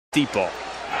Deep ball.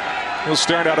 He'll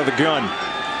start out of the gun.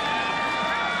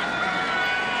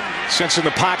 Sits in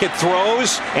the pocket,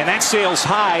 throws, and that sails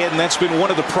high, and that's been one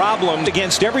of the problems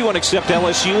against everyone except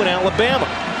LSU and Alabama.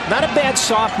 Not a bad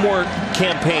sophomore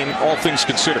campaign, all things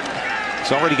considered.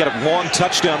 He's already got a long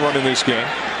touchdown run in this game.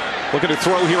 Looking to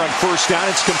throw here on first down.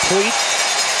 It's complete.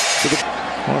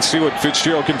 Let's see what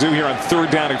Fitzgerald can do here on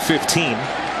third down and 15.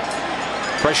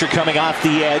 Pressure coming off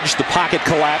the edge. The pocket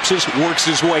collapses, works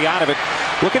his way out of it.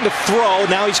 Looking to throw.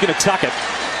 Now he's going to tuck it.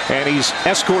 And he's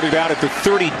escorted out at the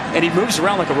 30. And he moves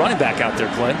around like a running back out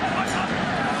there, Clay.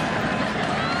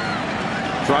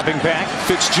 Dropping back.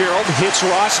 Fitzgerald hits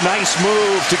Ross. Nice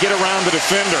move to get around the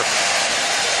defender.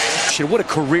 What a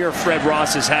career Fred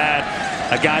Ross has had.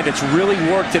 A guy that's really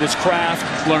worked at his craft,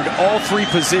 learned all three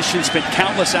positions, spent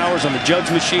countless hours on the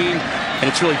jugs machine, and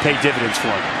it's really paid dividends for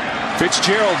him.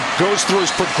 Fitzgerald goes through his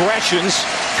progressions.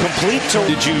 Complete to...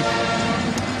 Did you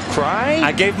cry?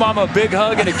 I gave Mama a big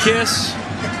hug and a kiss,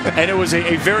 and it was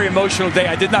a very emotional day.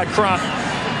 I did not cry.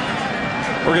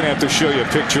 We're going to have to show you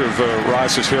a picture of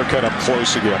Ross's haircut up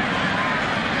close again.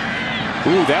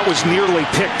 Ooh, that was nearly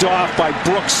picked off by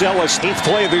Brooks Ellis. 8th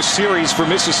play of this series for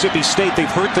Mississippi State. They've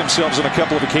hurt themselves on a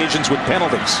couple of occasions with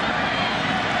penalties.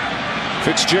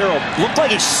 Fitzgerald looked like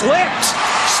he slipped.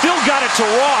 Still got it to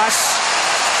Ross.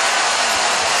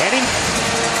 And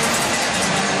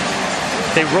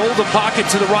they roll the pocket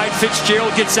to the right.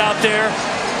 Fitzgerald gets out there.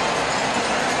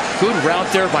 Good route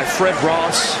there by Fred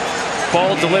Ross.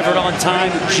 Ball delivered on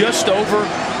time, just over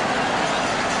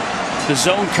the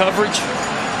zone coverage.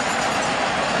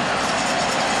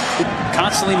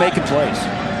 Constantly making plays.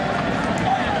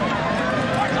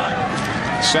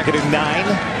 2nd and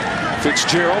 9.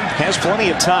 Fitzgerald has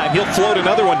plenty of time. He'll float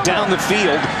another one down the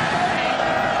field.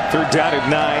 3rd down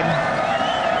and 9.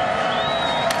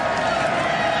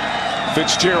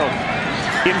 Fitzgerald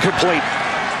incomplete.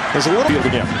 There's a little field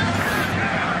again.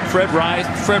 Fred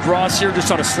Ross here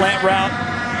just on a slant route.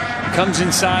 Comes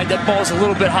inside. That ball's a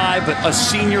little bit high, but a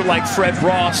senior like Fred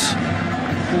Ross.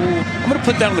 I'm going to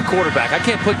put that on the quarterback. I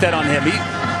can't put that on him.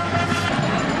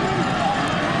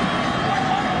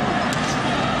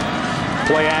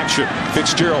 Play action.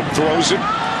 Fitzgerald throws it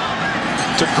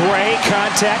to Gray.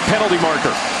 Contact, penalty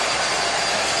marker.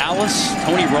 Alice,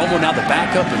 Tony Romo, now the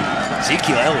backup, and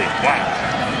Ezekiel Elliott. Wow.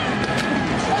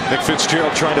 Nick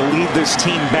Fitzgerald trying to lead this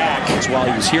team back. While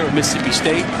he was here at Mississippi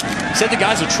State, he said the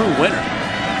guy's a true winner.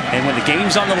 And when the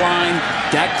game's on the line,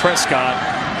 Dak Prescott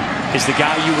is the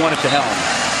guy you want at the helm.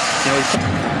 You know, he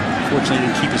fortunately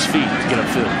didn't keep his feet to get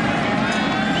upfield.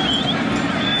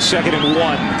 2nd and 1.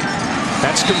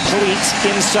 That's complete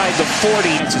inside the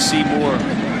 40. To see more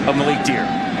of Malik Dear.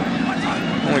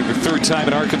 Only the 3rd time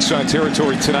in Arkansas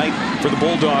territory tonight for the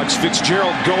Bulldogs.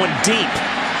 Fitzgerald going deep.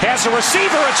 Has a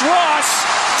receiver. It's Ross.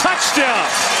 Touchdown.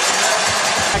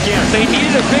 Again, they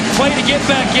needed a big play to get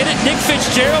back in it. Nick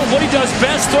Fitzgerald, what he does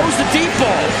best, throws the deep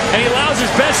ball, and he allows his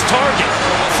best target,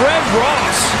 Fred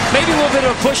Ross. Maybe a little bit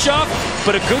of a push-off,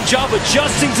 but a good job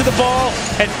adjusting to the ball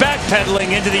and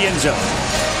backpedaling into the end zone.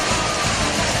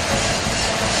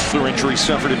 Their injury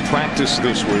suffered in practice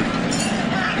this week.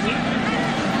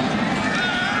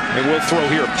 They will throw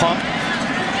here, pump.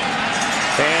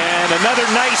 And another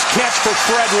nice catch for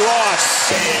Fred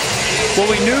Ross. Well,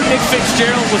 we knew Nick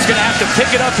Fitzgerald was going to have to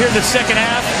pick it up here in the second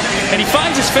half, and he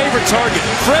finds his favorite target,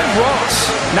 Fred Ross.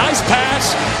 Nice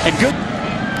pass and good.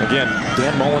 Again,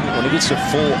 Dan Mullen, when he gets a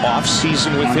full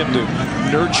off-season with him to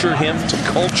nurture him, to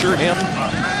culture him,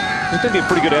 he's going to be a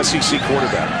pretty good SEC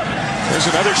quarterback. There's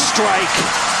another strike.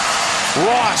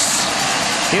 Ross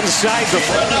inside the...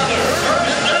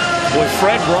 Boy,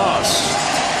 Fred Ross.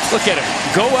 Look at him.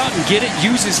 Go out and get it.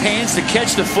 Use his hands to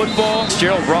catch the football.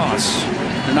 Gerald Ross.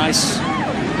 A nice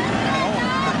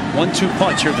 1-2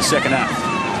 punch here in the second half.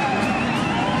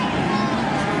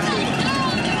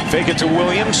 Fake it to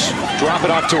Williams. Drop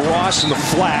it off to Ross in the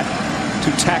flat.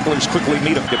 2 tacklers quickly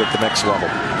meet him. Get at the next level.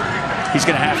 He's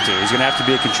going to have to. He's going to have to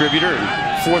be a contributor.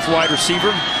 4th wide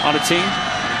receiver on a team.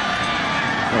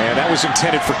 And that was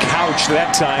intended for Couch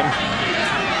that time.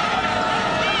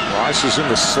 Ross is in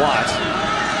the slot.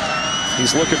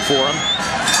 He's looking for him.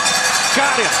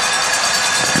 Got him.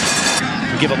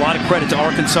 We give a lot of credit to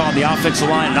Arkansas on the offensive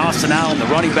line and Austin Allen, the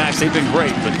running backs. They've been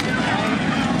great. But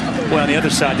well, on the other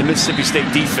side, the Mississippi State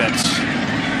defense,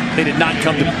 they did not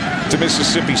come to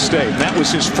Mississippi State. That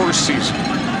was his first season.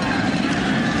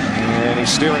 And he's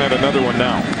staring at another one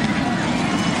now.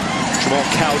 Jamal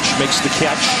Couch makes the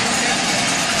catch.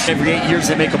 Every 8 years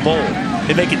they make a bowl.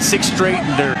 They make it 6 straight,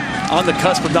 and they're on the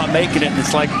cusp of not making it. And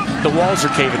it's like the walls are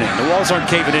caving in. The walls aren't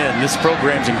caving in. This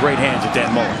program's in great hands with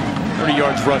Dan Mullen. 30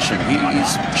 yards rushing.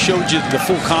 He's showed you the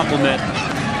full complement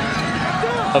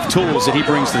of tools that he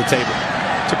brings to the table.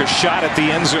 Took a shot at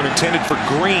the end zone intended for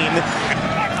Green.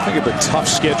 Think of the tough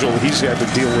schedule he's had to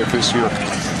deal with this year.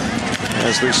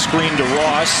 As they screen to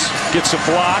Ross, gets a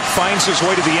block, finds his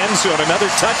way to the end zone. Another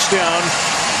touchdown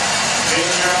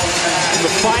in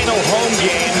the final home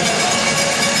game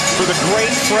for the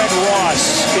great Fred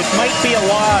Ross. It might be a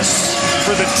loss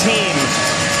for the team,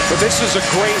 but this is a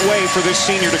great way for this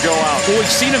senior to go out. Well,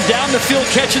 we've seen him down the field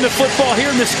catching the football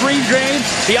here in the screen game.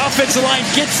 The offensive line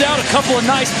gets out, a couple of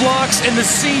nice blocks, and the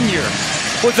senior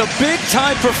with a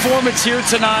big-time performance here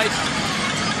tonight.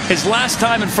 His last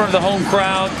time in front of the home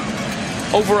crowd,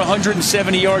 over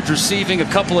 170 yards receiving, a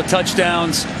couple of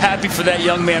touchdowns. Happy for that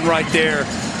young man right there.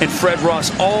 And Fred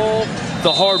Ross, all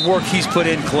the hard work he's put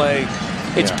in, Clay,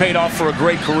 it's paid off for a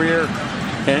great career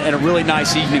and a really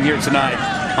nice evening here tonight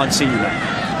on senior night.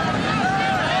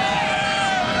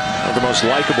 One of the most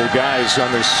likable guys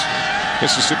on this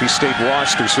Mississippi State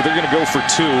roster, so they're going to go for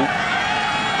two.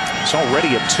 It's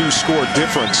already a two-score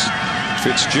difference.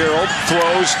 Fitzgerald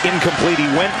throws incomplete. He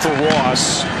went for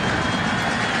Ross.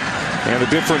 And the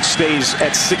difference stays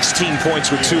at 16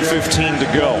 points with 2:15 to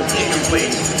go.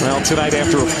 Well, tonight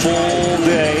after a full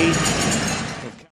day